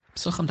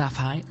Psuchim Daf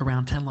Hai,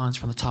 around 10 lines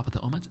from the top of the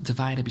Ummah,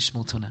 divided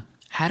Bishmul Tuna.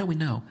 How do we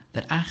know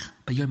that Ach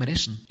B'Yom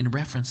Rishon, in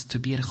reference to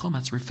Bi'er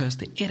Chumatz, refers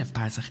to Erev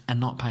Pesach and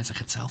not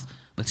Pesach itself?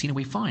 But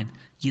we find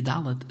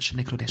Yidalad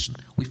Shenikru Rishon.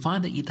 We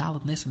find that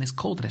Yidalad Nisan is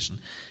called Rishon.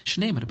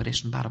 Shneimar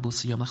B'Rishon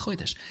Barabus Yom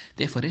LaChodesh.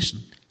 Therefore,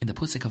 Rishon in the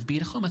Pusik of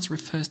Bi'er Chumatz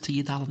refers to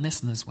Yidalad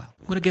Nisan as well.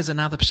 What gives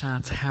another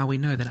pshat how we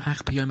know that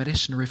Ach B'Yom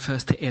Rishon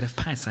refers to Erev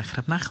Pesach.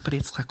 Rav Nachbar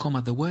Yitzchak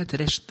Koma, the word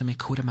Rishon, the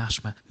Mekura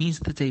Mashma, means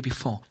the day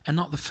before and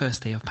not the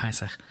first day of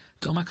Pesach.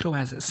 Domakro,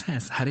 as it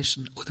says,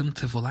 Harishon Udam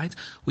Tevolait,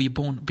 were you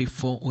born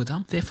before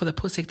Udam? Therefore, the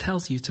Pusik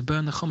tells you to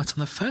burn the Chumatz on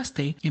the first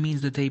day, it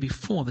means the day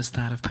before the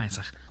start of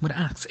Pesach. What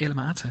asks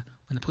Elamata,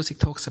 when the Pusik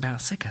talks about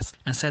Sikas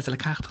and says,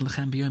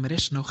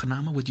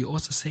 would you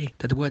also say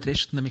that the word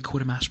Rishon, the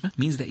Mikura Mashma,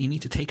 means that you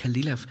need to take a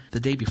Lilav the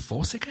day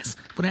before Sikas?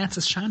 What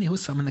answers Shani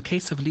Hussam, in the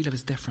case of Lilav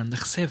is different. The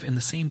Chsev in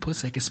the same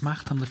Pusik is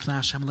Machtam Lefna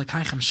Hashem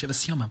Lekaichem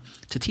Shivas Yomam,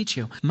 to teach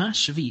you, Ma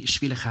Shvi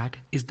Shvi Lechag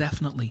is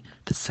definitely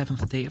the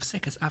seventh day of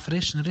Sikas. Af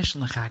Rishon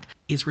Rishon Lechag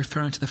is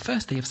referring to the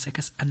first day of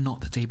Sikas and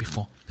not the day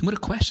before. The Mutter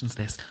questions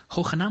this.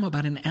 Hochanama,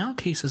 but in our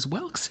case as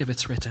well, Ksiv,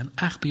 it's written,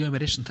 Ach B'Yom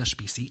Rishon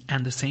Tashbisi,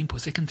 and the same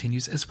Pusik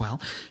continues as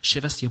well,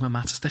 Shivas Yomam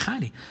Matzas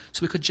Techali.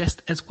 So we could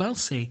just as well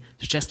say,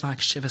 just like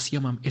Shivas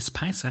Yomam is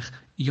Pesach,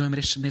 Yom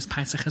Rishon is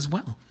Pesach as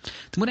well.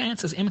 The Mutter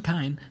answers,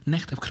 Imkain,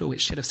 Necht of Kru,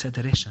 it should have said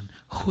the Rishon,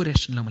 Hu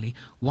Rishon Lomali.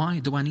 Why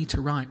do I need to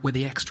write with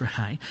the extra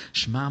high,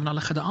 Shema Amna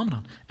Lechada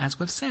Amnon, as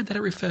we've said that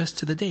it refers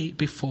to the day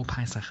before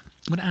Pesach?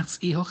 The Mutter asks,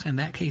 Ihoch, in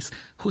that case,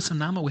 Husam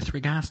Nama with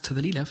regards to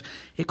the Lilav,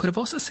 it could have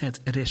also said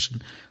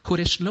Rishon, Hu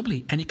Rishon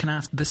Lomali, and you can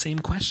ask the same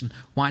question,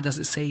 why does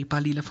it say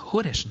Balilav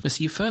Hu Rishon? We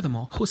see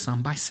furthermore,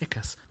 Husam by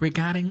Sikas,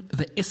 regarding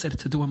the Isser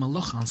to do a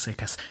Malach on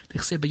Sikas. They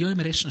say B'Yom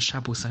Rishon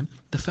Shabbosim,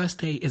 the first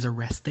day is a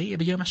rest day,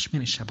 B'Yom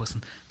Hashmini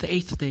Shabbosim, the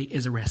eighth day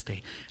is a rest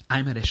day.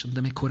 I'm a Rishon,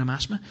 the Mekura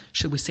Mashma.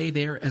 Should we say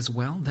there as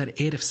well that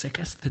Erev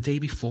Sikas, the day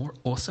before,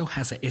 also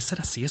has a Isser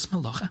Asiyas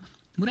Malacha?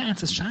 When it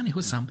answers Shani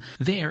Hussam,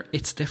 there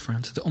it's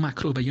different. The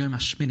Umakru B'Yom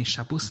Hashmini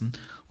Shabbosim,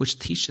 which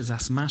teaches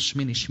us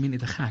Mashmini Shmini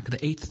Dechak,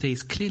 the eighth day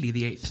is clearly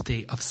the eighth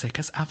day of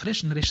Sikas, Av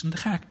Rishon Rishon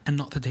Dechak, and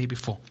not the day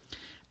before.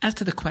 As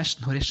to the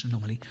question, Horishon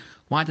normally,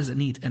 why does it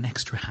need an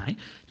extra high?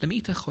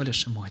 Lamita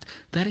Cholesh,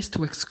 that is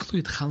to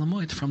exclude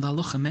Chalamoid from the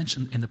halacha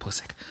mentioned in the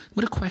Pusik.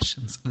 What are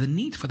questions? The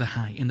need for the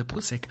high in the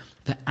Pusik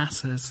that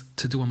asks us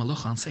to do a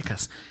malacha on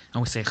Sikas.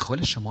 And we say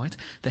Cholesh,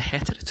 the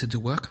heter to do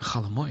work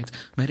Chalamoid,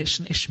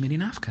 Merishon Ishmini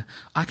Nafka.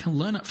 I can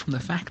learn it from the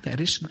fact that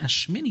Rishon and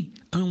Shmini,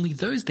 only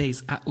those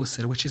days at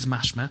Usir, which is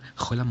Mashma,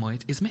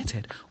 Cholamoid is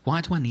meted.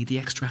 Why do I need the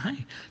extra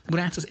high? What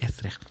answers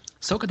Ethrich?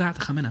 So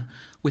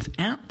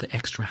without the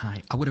extra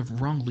high, I would have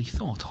wrongly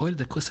thought with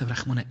the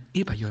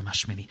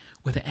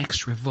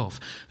extra vov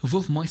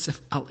moisef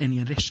al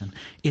rishon,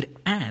 it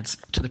adds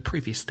to the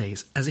previous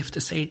days, as if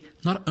to say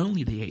not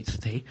only the eighth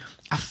day,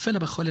 afila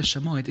b'chol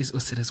shamoid is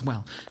usir as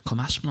well.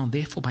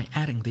 Therefore, by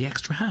adding the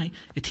extra high,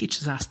 it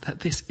teaches us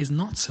that this is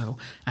not so.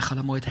 A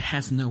cholamoid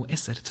has no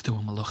isir to do a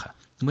malacha.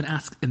 I would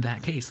ask in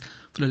that case,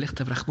 don't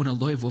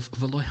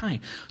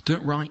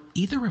write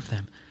either of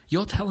them.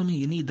 You're telling me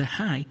you need the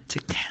high to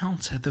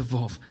counter the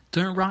vov.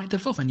 Don't write the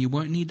vov and you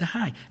won't need the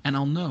high. And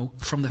I'll know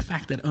from the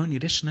fact that only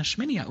Rishon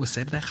Hashmini was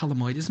said that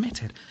Chalamoid is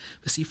meted.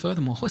 We see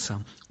furthermore,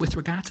 Hussam, with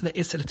regard to the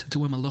Isra to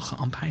do a Malacha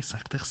on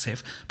Pesach, the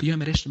Chsev,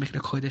 B'yom Rishon Mekra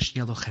Kodesh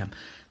Yelochem,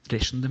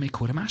 Rishon the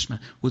Mekura Mashma.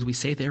 Would we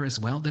say there as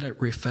well that it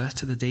refers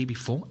to the day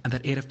before and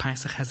that Erev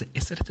Pesach has the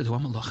Isra to do a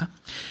Malacha?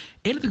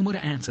 Ela the Gemara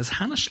answers,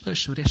 Hana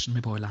Shlosh Rishon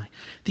Miboilai.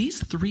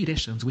 These three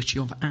Rishons which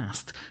you've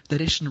asked, the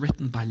Rishon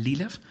written by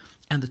Lilav,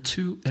 and the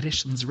two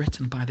Rishons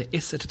written by the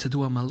Isser to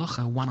do a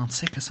Malacha, one on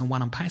Sikas and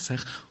one on Pesach,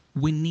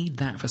 we need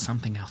that for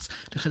something else.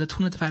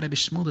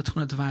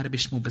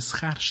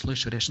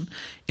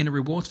 In a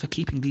reward for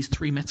keeping these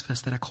three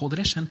mitzvahs that are called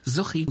Rishon,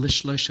 Zuchi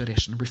l'shlosh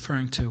Rishon,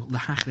 referring to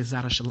Lahach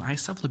Zara Shel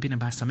Aisav, L'bina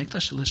Bais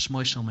HaMikdash,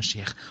 L'shmoy Shel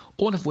Mashiach,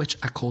 all of which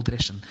are called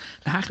Rishon.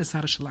 Lahach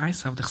Zara Shel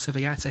Aisav, the Chsev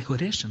Yatzeh Hu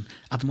Rishon,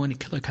 Admoni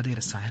Kilo Kader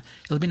Asayah,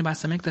 L'bina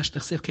Bais HaMikdash, the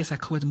Chsev Kesa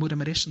Koed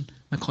Mudam Rishon,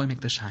 Mekoy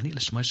Mikdash Hani,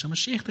 L'shmoy Shel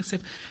Mashiach, the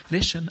Chsev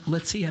Rishon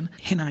L'tzion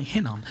Hinai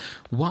Hinon.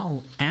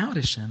 While our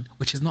Rishon,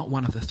 which is not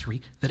one of the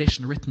three, the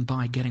Rishon written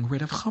by getting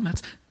rid of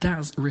Chometz,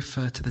 does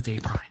refer to the day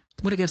prior.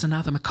 What it gives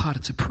another makar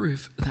to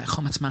prove that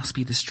Chometz must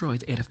be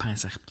destroyed Erev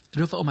Pesach.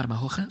 Ruva Omar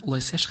Mahocha, Lo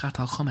Yiseshchat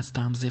al Chometz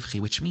Dam Zivchi,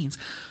 which means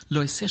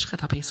Lo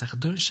Yiseshchat al Pesach,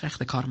 don't shech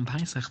the Karban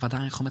Pesach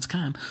Vadai Chometz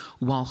Kam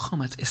while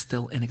Chometz is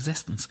still in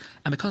existence.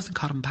 And because the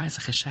Karban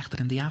Pesach is shechted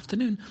in the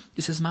afternoon,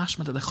 this is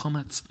mashma that the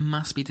Chometz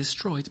must be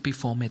destroyed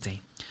before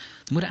midday.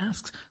 The Mura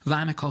asks,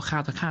 maybe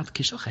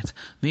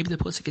the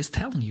Pusik is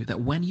telling you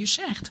that when you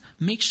shecht,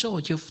 make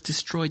sure you've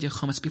destroyed your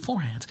Chometz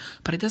beforehand,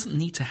 but it doesn't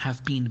need to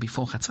have been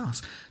before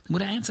Chatzas. The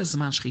Mura answers,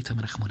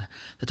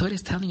 the Torah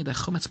is telling you that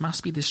Chometz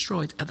must be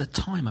destroyed at the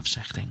time of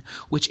shechting,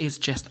 which is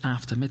just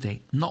after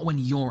midday, not when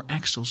your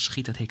actual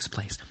shechita takes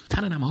place.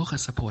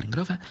 Supporting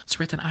Rova, it's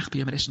written,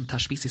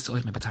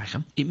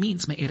 it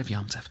means me'erev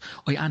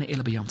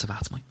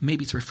yomtev.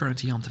 Maybe it's referring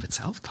to yomtev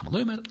itself.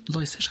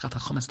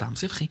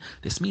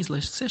 This means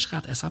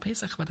Pshat Es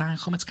HaPesach, Vadayin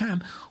Chometz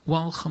Kam,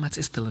 while Chometz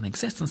is still in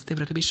existence, Divrei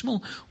Rabbi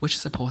Shmuel, which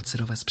supports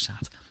Rava's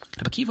Pshat.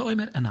 Rabbi Akiva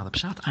Omer, another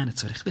Pshat, Eine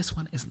Tzurich. This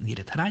one isn't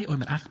needed. Harai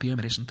Omer Ach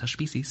B'Yomer Rishon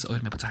Tashbisi So'er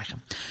Mebotaychem.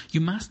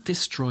 You must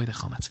destroy the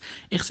Chometz.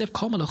 Ich sev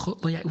Kol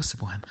Malachot Lo Ya'usa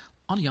Bohem.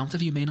 On Yom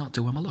Tov you may not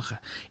do a malacha.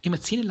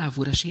 Imatzini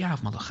lavura sheyav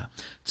malacha.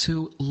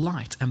 To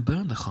light and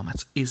burn the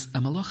chometz is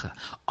a malacha.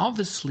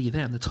 Obviously,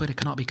 then the Torah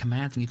cannot be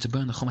commanding you to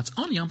burn the chometz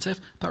on Yom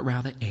Tov, but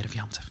rather erev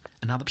Yom Tov.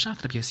 Another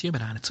pshat, Rabbi Yossi Omer,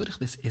 Tzurich,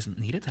 this isn't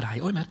needed.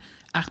 Rai Omer,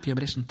 Ach b'Yom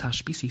Rishon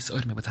tashbisi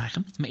so'er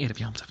mebotaychem me'erev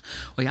Yom Tov.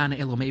 Oyane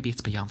elo, maybe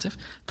it's b'Yom Tov.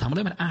 Talmud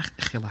Omer Ach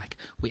chilaik.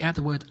 We add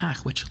the word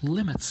Ach, which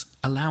limits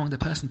allowing the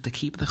person to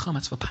keep the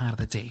chometz for part of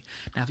the day.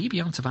 Now, if you be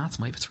Yom Tov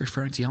atzma, if it's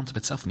referring to Yom Tov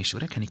itself,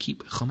 Mishura, can you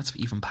keep chometz for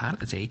even part of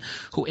the day?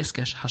 Who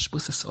iskesh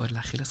hashbusas so'er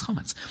lachilas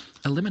chometz.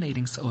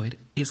 Eliminating so'er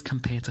is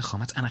compared to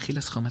chometz, and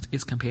achilas chometz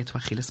is compared to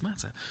achilas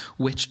matzah,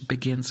 which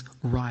begins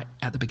right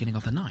at the beginning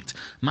of the night.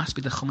 Must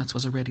be the chometz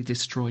was already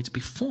destroyed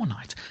before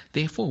night.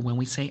 Therefore, when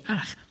we say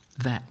ach,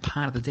 that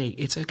part of the day,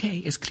 it's okay,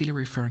 is clearly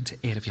referring to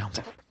Erev Yom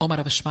Tov. Omar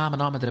Rav Shema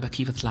and Omar Rabbi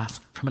Akiva Tlas.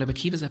 From Rabbi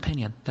Akiva's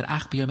opinion, that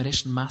Ach B'Yom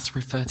Rishon must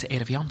refer to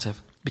Erev Yom Tov,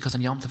 because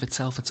on Yom Tov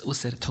itself it's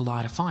usir to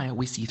light a fire,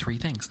 we see three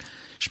things.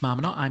 Shema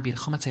Mano Ein Bir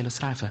Chometz Elos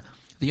Raifa.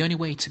 The only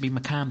way to be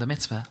makam the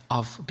mitzvah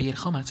of Bir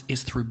Chometz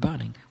is through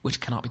burning, which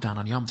cannot be done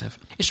on Yom Tov.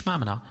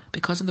 Ishmamana,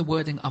 because in the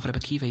wording of Rabbi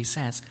Akiva he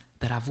says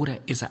that Avura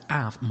is a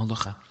Av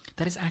Malucha.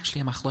 That is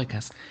actually a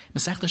machloikas. In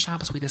Masechta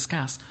Shabbos we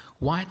discuss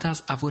why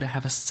does Avura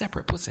have a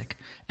separate pusik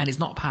and is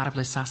not part of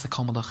Lesasa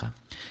Kol Malucha.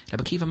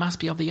 Rabbi Akiva must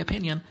be of the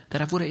opinion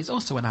that Avura is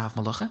also an Av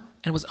Malucha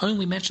and was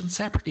only mentioned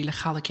separately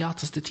Lechalak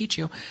Yatas to teach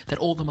you that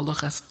all the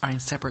Maluchas are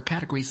in separate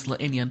categories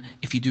La'inyan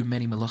if you do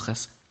many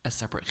Maluchas a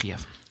separate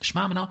chiyuv.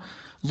 Shmamina,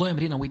 lo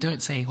emrina, we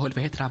don't say hol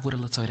vehetra avura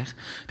l'tzorech,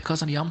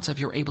 because on Yom Tov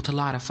you're able to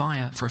light a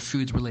fire for a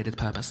food-related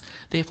purpose.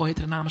 Therefore,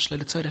 hetra namash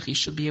l'tzorech, you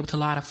should be able to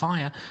light a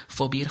fire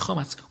for bir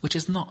chometz, which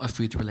is not a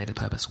food-related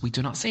purpose. We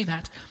do not say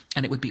that,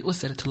 and it would be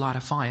usr to light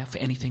a fire for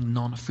anything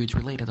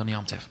non-food-related on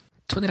Yom Tov.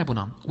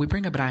 We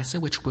bring a braisa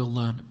which we'll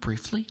learn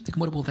briefly. The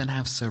Gemara will then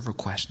have several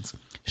questions.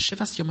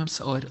 Shivas yomim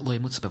sa'od lo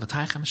yemutz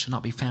b'vataychem should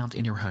not be found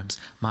in your homes.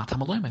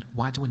 Ma'atam alomer.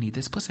 Why do we need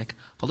this pusik?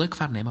 V'lo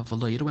kvar nema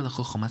v'lo yiru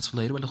elechu chometz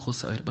v'lo yiru elechu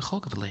sa'od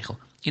b'chol gav'leichel.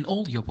 In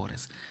all your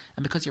borders.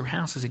 And because your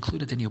house is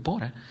included in your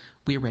border,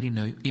 we already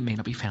know it may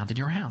not be found in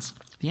your house.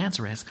 The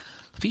answer is,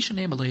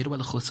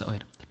 the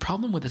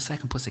problem with the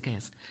second pusik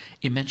is,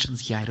 it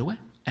mentions yairua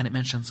and it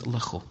mentions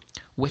lechu,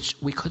 which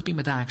we could be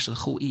medag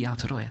shlechu I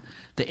ataroya.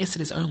 The isid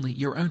is only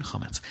your own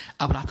chometz.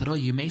 Aber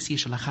ataroya you may see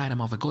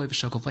shalachayim of a goy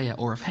v'shogovaya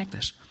or of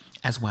hekdesh.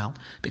 As well,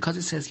 because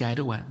it says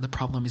yairua, the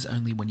problem is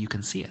only when you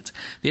can see it.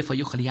 Therefore,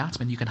 you can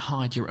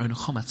hide your own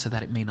chometz so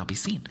that it may not be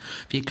seen.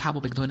 You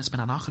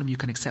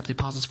can accept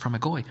deposits from a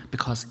goy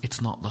because it's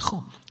not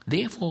lechu.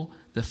 Therefore,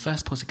 the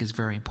first pusik is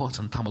very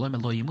important.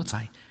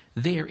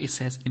 There it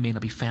says it may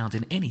not be found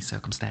in any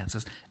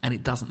circumstances, and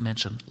it doesn't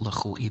mention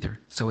lechu either,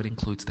 so it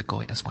includes the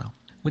goy as well.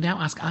 We now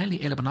ask I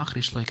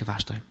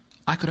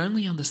could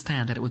only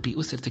understand that it would be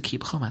usir to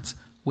keep chometz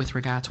with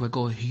regard to a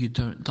goy who you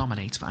don't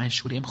dominate,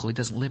 who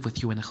doesn't live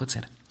with you in a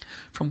chutzir.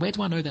 From where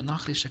do I know that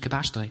nachrish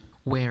shekabashtoi,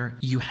 where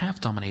you have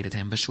dominated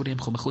him,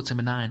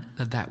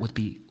 that would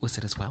be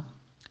usir as well?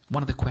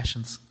 One of the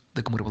questions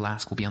the Gemara will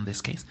ask will be on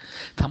this case.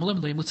 Any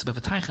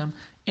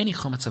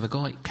chometz of a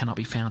goy cannot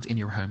be found in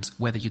your homes,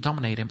 whether you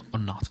dominate him or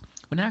not.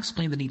 We now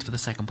explain the need for the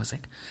second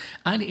pusik.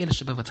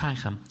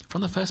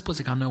 From the first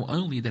pusik, I know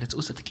only that it's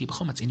usah to keep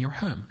chometz in your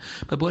home.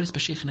 But how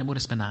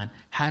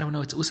do I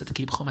know it's usah to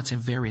keep chometz in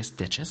various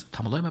ditches?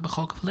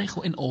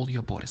 In all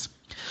your borders.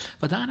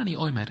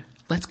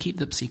 Let's keep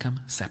the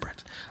psikam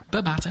separate.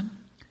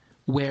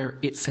 Where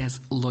it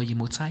says lo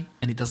yimutzai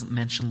and it doesn't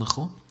mention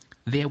lechu,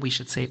 there we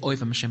should say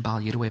oiva mishim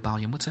bal yirue bal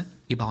yamutze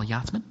ibal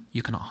yatman.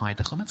 You cannot hide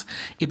the chometz.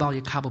 Ibal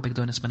yakabel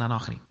begdonis ben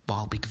anachri.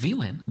 Bal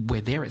bigvilin,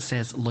 where there it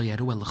says lo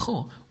yarue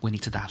lechu, we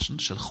need to dashen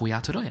shel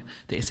chuya.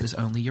 The isid is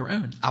only your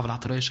own. Aval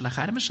ataroya shel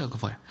achayim shel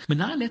gavoya.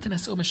 Menai leten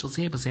es omer shel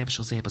zeh b'zeh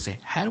shel zeh b'zeh.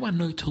 How do I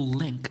know to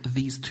link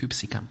these two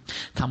psikam?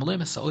 Tamaloi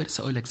mesaoir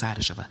saoir legzayre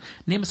shava.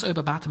 Nema saoir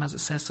babatim as it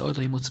says saoir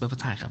lo yimutze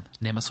b'vataychem.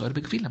 Nema saoir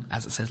bigvilim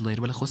as it says lo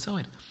yarue lechu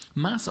saoir.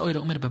 Ma saoir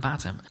omer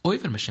babatim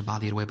oiva mishim bal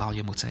yirue bal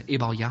yamutze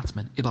ibal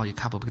yatman ibal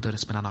yakabel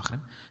begdonis ben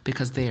anachrim,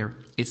 because there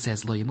it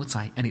says lo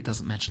yimutzai and it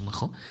doesn't mention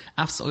lechu.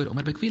 Af saoir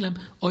omer begvilim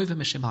oiva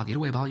mishim bal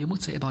yirue bal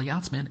yamutze ibal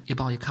yatman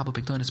ibal yakabel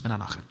begdonis ben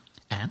anachrim.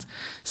 And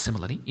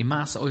similarly,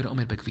 ima saoir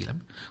omer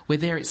begvilim, where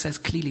there it says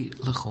clearly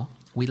lechu,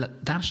 we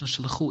darshan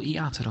shelechu I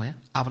ataroya,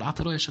 aval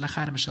ataroya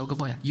shelachayim shel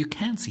gavoya. You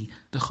can see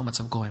the chometz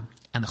of goyim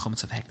and the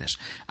chometz of hekdesh.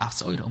 Af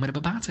saoir omer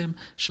bebatim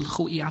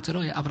shelechu I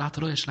ataroya, aval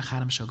ataroya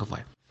shelachayim shel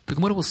gavoya. The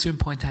Gemara will soon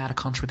point out a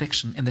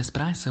contradiction in this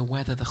brayso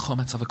whether the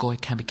chometz of a goy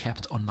can be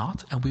kept or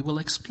not, and we will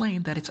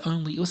explain that it's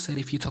only usir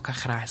if you took a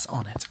chrais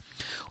on it.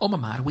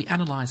 Omamar, we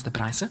analyze the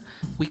brayso,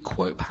 we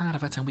quote part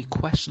of it, and we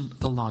question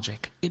the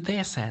logic. It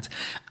there said,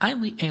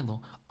 "Aili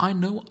elo, I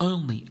know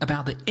only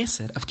about the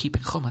isser of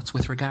keeping chometz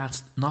with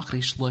regards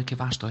nachrish loike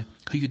vashtoi,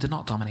 who you do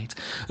not dominate,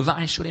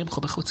 va'ayshurem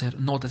cho bechutzer,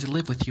 nor does he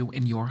live with you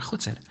in your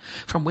chutzer.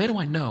 From where do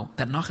I know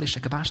that nachrish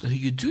vashta, who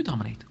you do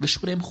dominate,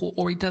 v'shurem cho,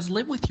 or he does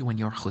live with you in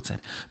your chutzer,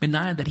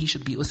 menayan that he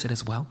should be usir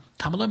as well?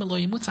 Tamalom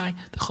eloy mutzai,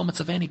 the chometz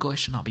of any goy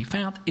should not be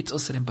found. It's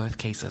usir in both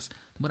cases."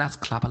 The Gemara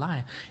asks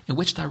klabalaya, in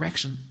which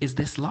direction is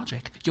this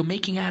logic? You're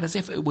making out as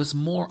if it was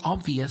more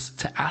obvious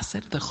to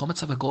asset the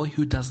chometz of a goy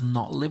who does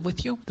not live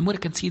with you. The Gemara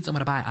concedes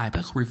Rabbi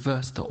Eibach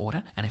reversed the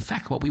order, and in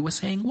fact what we were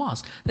saying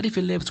was that if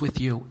he lives with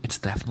you, it's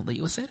definitely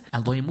usir,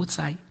 and loy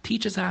mutzai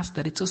teaches us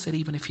that it's usir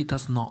even if he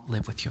does not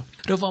live with you.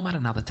 Rav Omar,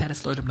 another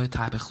teres loydem loy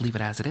taibach, leave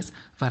it as it is.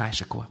 Varai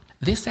shakua.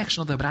 This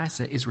section of the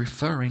brayso is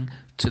referring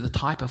to the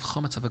type of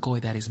chometz of a goy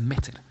that is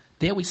mitted.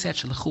 There we said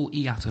shelechu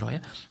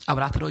iyaturoya.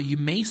 Avratoroya, you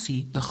may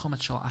see the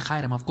chometz shel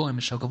achayim of goyim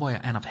shel gavoya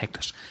and of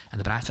hekdesh.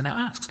 And the brayso now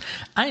asks,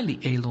 "Aili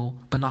elo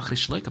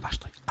benachrish loike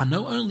vashtoi." I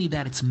know only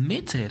that it's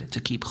mitted to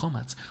keep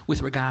chometz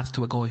with regards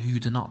to a goy who you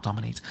do not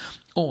dominate,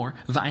 or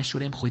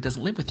va'ayshurem chu, he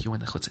doesn't live with you in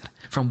the chutzer.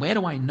 From where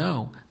do I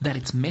know that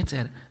it's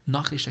mitted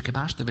nachrish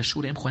kebashta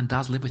v'shurem chu and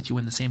does live with you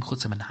in the same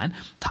chutzer menan?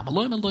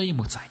 Tamaloim eloy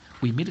mutzai.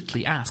 We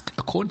immediately ask,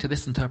 according to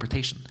this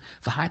interpretation,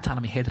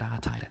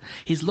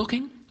 he's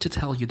looking to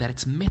tell you that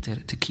it's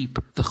mitted to keep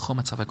the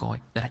chometz of a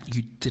goy that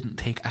you didn't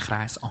take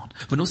achrais on.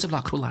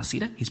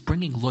 He's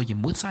bringing lo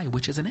yimutzai,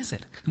 which is an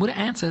isid. The Mura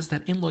answers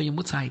that in lo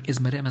yimutzai is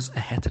meremes a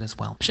heter as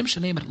well.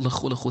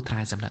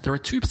 There are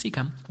two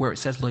psikam where it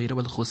says lo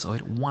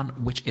yiru, one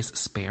which is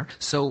spare.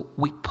 So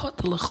we put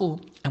the lechu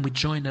and we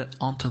join it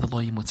onto the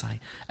lo yimutzai,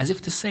 as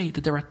if to say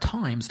that there are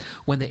times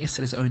when the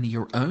isid is only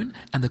your own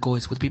and the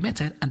goys would be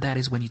mitted, and that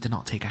is when you do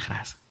not take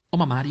achras. You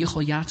may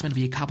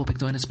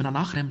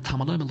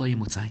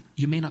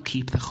not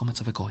keep the chometz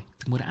of a goy.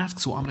 The Gemara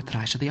asks, so Amra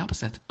Trasha the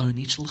opposite. You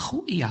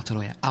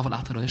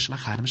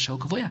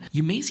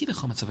may see the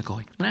chometz of a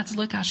goy. But answers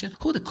like Asha,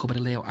 who the kobre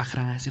leo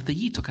achras, if the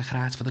yi took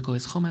achras for the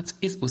goy's chometz,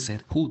 is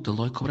usir. Who the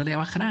loy kobre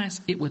leo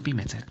achras, it would be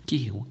mitter.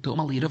 Kihu, the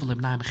Omali Rivel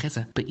Ibn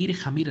Mecheza, but Iri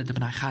Hamida de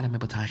Bnai Chadim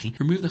Mebotachi,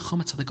 remove the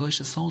chometz of the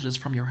goyish soldiers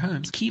from your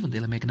homes, Kivan de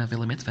la Megna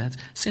Villa Mitvet,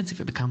 since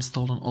if it becomes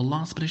stolen or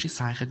lost,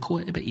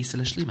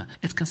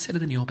 it's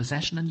considered in your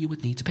possession and you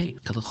would need to pay.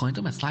 Till the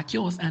chointum, it's like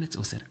yours and it's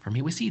usir. From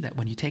here we see that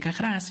when you take a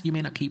chras, you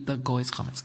may not keep the goy's chometz.